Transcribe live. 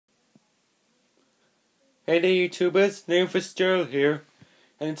Hey there YouTubers, Name Fitzgerald here,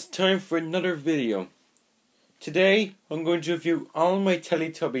 and it's time for another video. Today, I'm going to review all my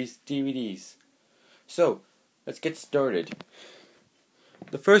Teletubbies DVDs. So, let's get started.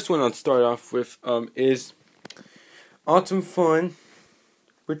 The first one I'll start off with is Autumn Fun,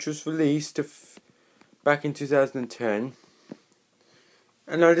 which was released back in 2010.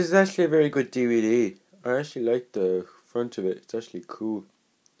 And now this is actually a very good DVD. I actually like the front of it, it's actually cool.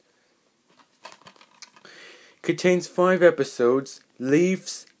 Contains 5 episodes: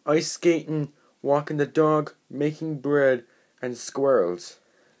 leaves, ice skating, walking the dog, making bread, and squirrels.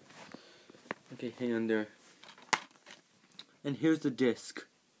 Okay, hang on there. And here's the disc.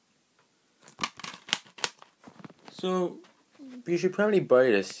 So you should probably buy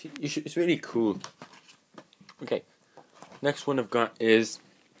this. It's really cool. Okay, next one I've got is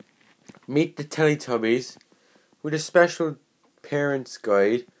Meet the Teletubbies with a special parents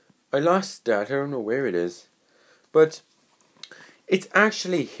guide. I lost that. I don't know where it is. But it's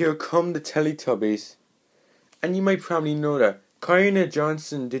actually Here Come the Teletubbies. And you might probably know that. Kyna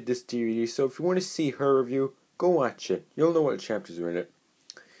Johnson did this DVD, so if you want to see her review, go watch it. You'll know what chapters are in it.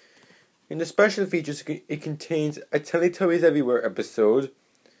 In the special features, it contains a Teletubbies Everywhere episode,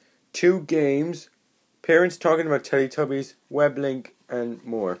 2 games, parents talking about Teletubbies, web link, and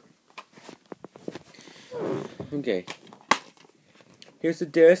more. Okay. Here's the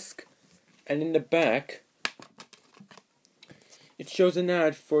disc, and in the back, it shows an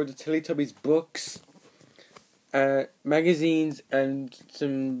ad for the Teletubbies books, magazines, and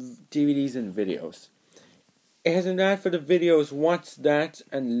some DVDs and videos. It has an ad for the videos What's That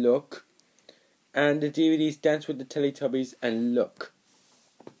and Look, and the DVDs Dance with the Teletubbies and Look.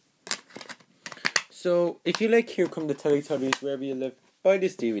 So, if you like Here Come the Teletubbies wherever you live, buy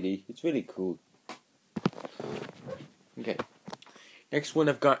this DVD. It's really cool. Okay. Next one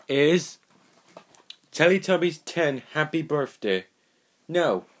I've got is Teletubbies 10 Happy Birthday.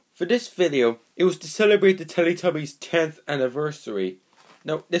 Now, for this video, it was to celebrate the Teletubbies 10th anniversary.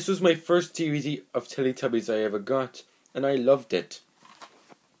 Now, this was my first DVD of Teletubbies I ever got, and I loved it.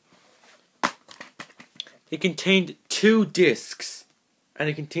 It contained 2 discs, and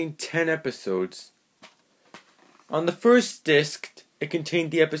it contained 10 episodes. On the first disc, it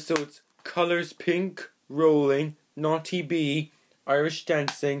contained the episodes Colors Pink, Rolling, Naughty Bee, Irish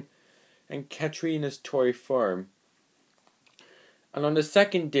Dancing, and Katrina's Toy Farm. And on the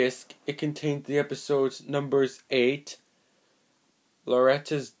second disc, it contained the episodes numbers 8,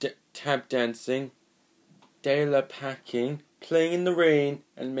 Loretta's Tap Dancing, Dayla Packing, Playing in the Rain,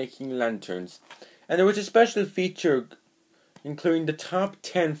 and Making Lanterns. And there was a special feature including the top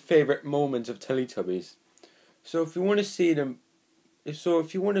 10 favourite moments of Teletubbies. So if you want to see them,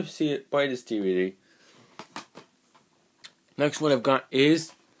 if you want to see it, buy this DVD. Next one I've got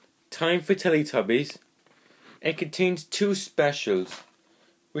is Time for Teletubbies. It contains 2 specials,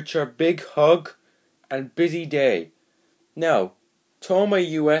 which are Big Hug and Busy Day. Now, to all my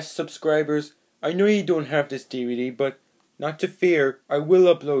US subscribers, I know you don't have this DVD, but not to fear, I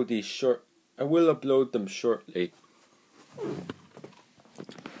will upload them shortly.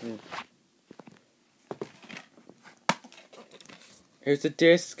 Here's the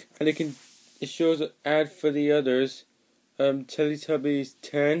disc, and it shows an ad for the others. Teletubbies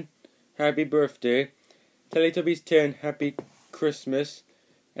 10 Happy Birthday, Teletubbies 10 Happy Christmas,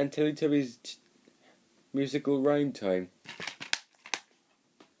 and Teletubbies Musical Rhyme Time.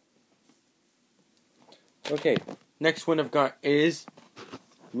 Okay, next one I've got is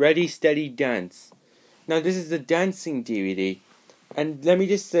Ready Steady Dance. Now this is the dancing DVD, and let me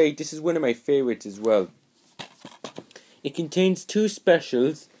just say, this is one of my favorites as well. It contains 2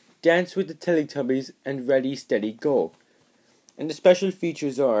 specials, Dance with the Teletubbies and Ready Steady Go. And the special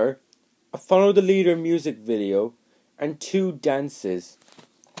features are a Follow the Leader music video and 2 dances.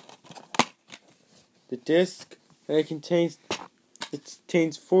 The disc, and it contains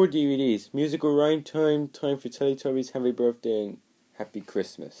 4 DVDs: Musical Rhyme Time, Time for Teletubbies, Happy Birthday, and Happy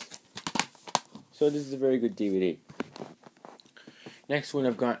Christmas. So this is a very good DVD. Next one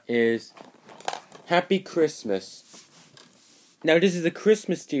I've got is Happy Christmas. Now this is a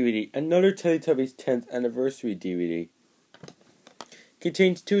Christmas DVD, another Teletubbies 10th anniversary DVD.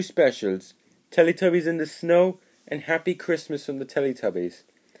 Contains 2 specials, Teletubbies in the Snow and Happy Christmas from the Teletubbies.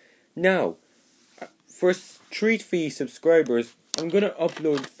 Now, for a treat for you subscribers, I'm going to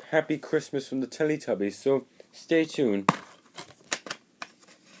upload Happy Christmas from the Teletubbies, so stay tuned.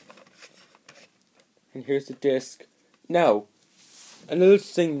 And here's the disc. Now, a little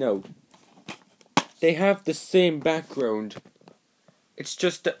thing note. They have the same background. It's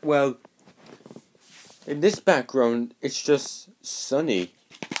just that, well, in this background, it's just sunny.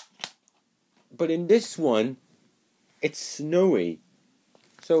 But in this one, it's snowy.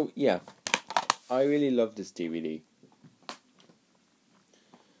 So yeah, I really love this DVD.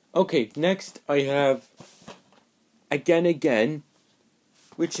 Okay, next I have Again,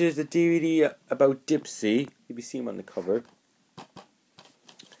 which is a DVD about Dipsy. You see him on the cover.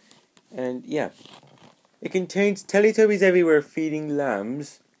 And yeah, it contains Teletubbies everywhere feeding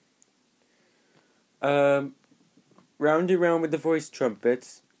lambs. Round and round with the voice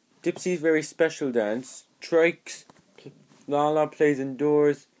trumpets. Dipsy's very special dance. Trikes. Lala plays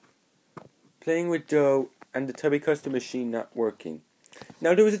indoors. Playing with dough. And the Tubby custom machine not working.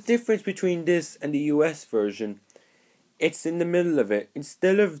 Now there was a difference between this and the US version. It's in the middle of it.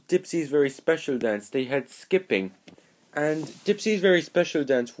 Instead of Dipsy's very special dance, they had skipping. And Dipsy's very special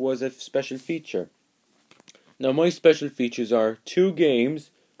dance was a special feature. Now my special features are 2 games,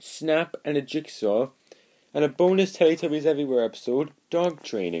 Snap and a Jigsaw, and a bonus Teletubbies Everywhere episode, Dog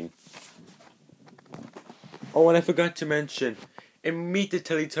Training. Oh, and I forgot to mention, in Meet the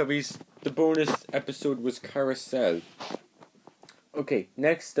Teletubbies, the bonus episode was Carousel. Okay,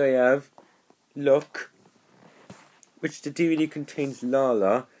 next I have Look, which the DVD contains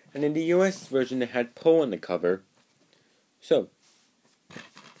Lala, and in the US version it had Poe on the cover. So,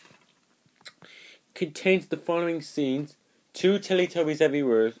 contains the following scenes: 2 Teletubbies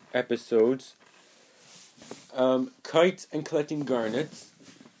Everywhere episodes, Kites and Collecting Garnets,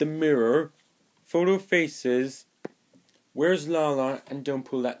 The Mirror, Photo Faces, Where's Lala, and Don't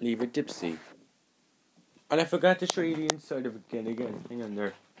Pull That Lever, Dipsy. And I forgot to show you the inside of it again. Hang on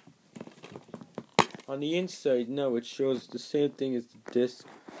there. On the inside, no, it shows the same thing as the disc,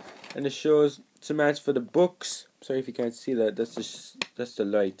 and it shows some ads for the books. Sorry if you can't see that. That's the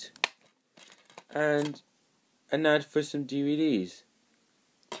light. And an ad for some DVDs.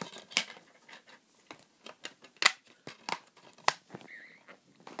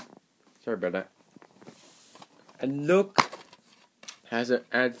 Sorry about that. And Look has an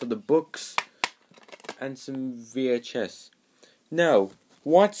ad for the books and some VHS. Now,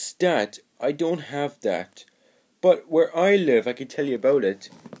 what's that? I don't have that. But where I live, I can tell you about it.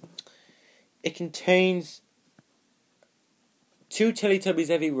 It contains 2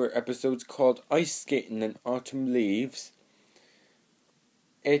 Teletubbies Everywhere episodes called Ice Skating and Autumn Leaves.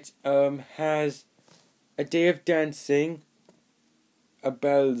 It has A Day of Dancing, A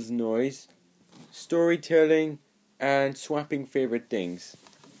Bell's Noise, Storytelling, and Swapping Favorite Things.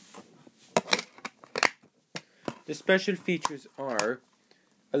 The special features are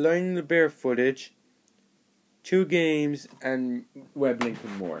a Lion and the Bear footage, 2 games, and web link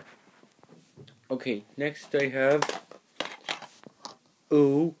and more. Okay, next I have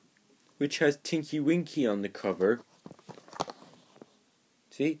Ooh, which has Tinky Winky on the cover.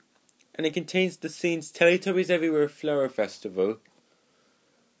 See? And it contains the scenes Teletubbies Everywhere Flower Festival,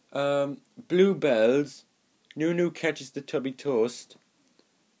 Bluebells, Nunu Catches the Tubby Toast,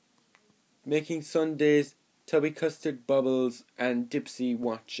 Making Sundays, Tubby Custard Bubbles, and Dipsy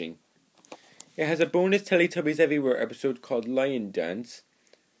Watching. It has a bonus Teletubbies Everywhere episode called Lion Dance,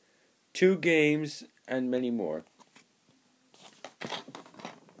 2 games, and many more.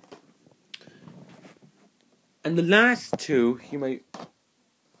 And the last 2, you might...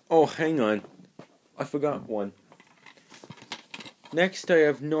 Oh, hang on. I forgot one. Next I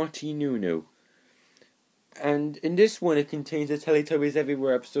have Naughty Nunu. And in this one it contains a Teletubbies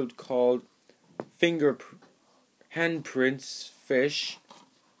Everywhere episode called Handprints Fish,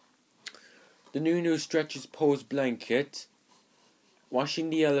 The Nunu Stretches Poe's Blanket, Washing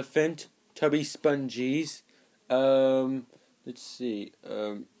the Elephant, Tubby Spongies, let's see,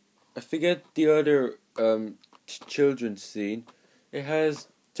 I forget the other children's scene. It has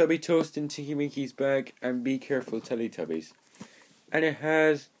Tubby Toast in Tinky Winky's bag and Be Careful Teletubbies. And it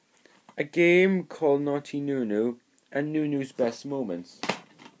has a game called Naughty Nunu and Nunu's Best Moments.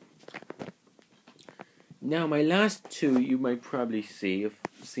 Now my last 2 you might probably have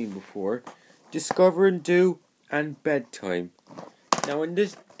seen before. Discover and Do and Bedtime. Now in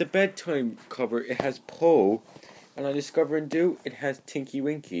the bedtime cover it has Poe, and on Discover and Do it has Tinky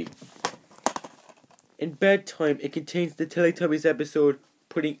Winky. In Bedtime it contains the Teletubbies episode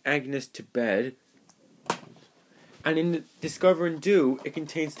Putting Agnes to Bed. And in the Discover and Do it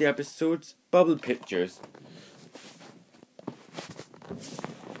contains the episodes Bubble Pictures.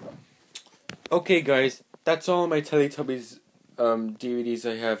 Okay guys, that's all my Teletubbies DVDs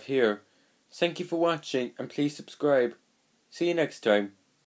I have here. Thank you for watching and please subscribe. See you next time.